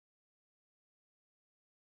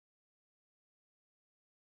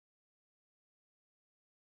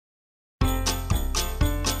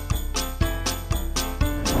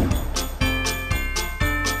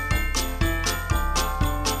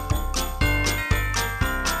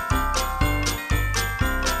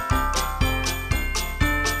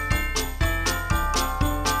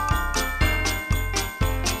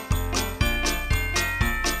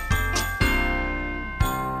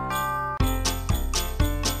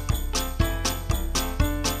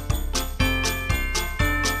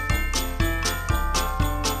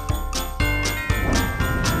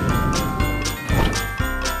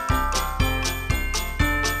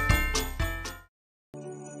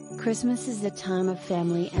Christmas is a time of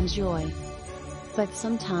family and joy. But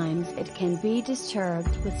sometimes it can be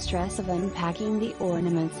disturbed with stress of unpacking the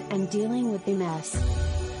ornaments and dealing with the mess.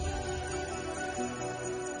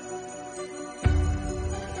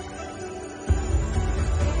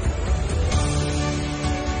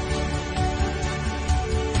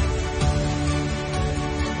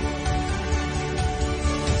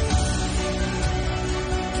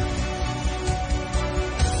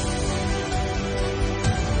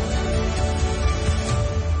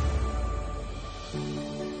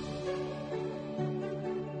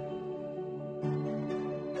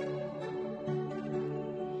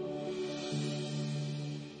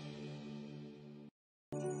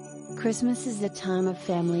 Christmas is a time of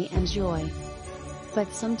family and joy.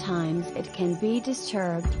 But sometimes it can be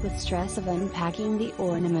disturbed with stress of unpacking the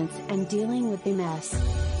ornaments and dealing with the mess.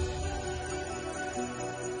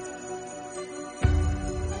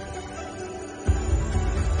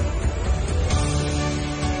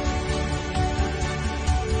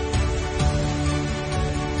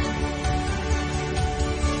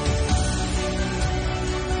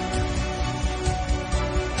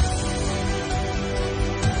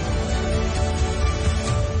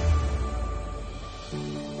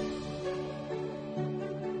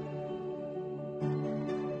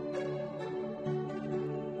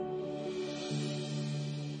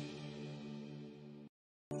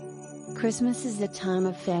 Christmas is a time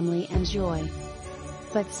of family and joy.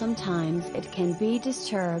 But sometimes it can be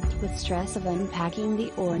disturbed with stress of unpacking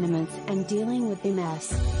the ornaments and dealing with the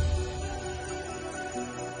mess.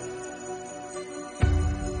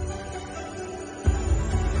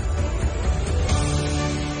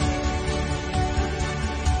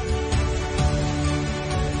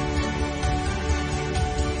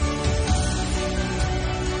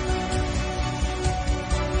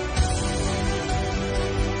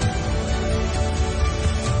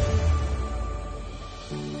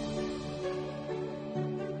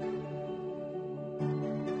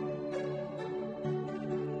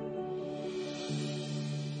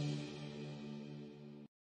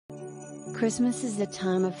 Christmas is a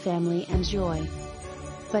time of family and joy.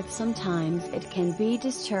 But sometimes it can be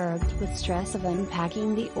disturbed with stress of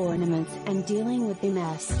unpacking the ornaments and dealing with the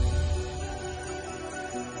mess.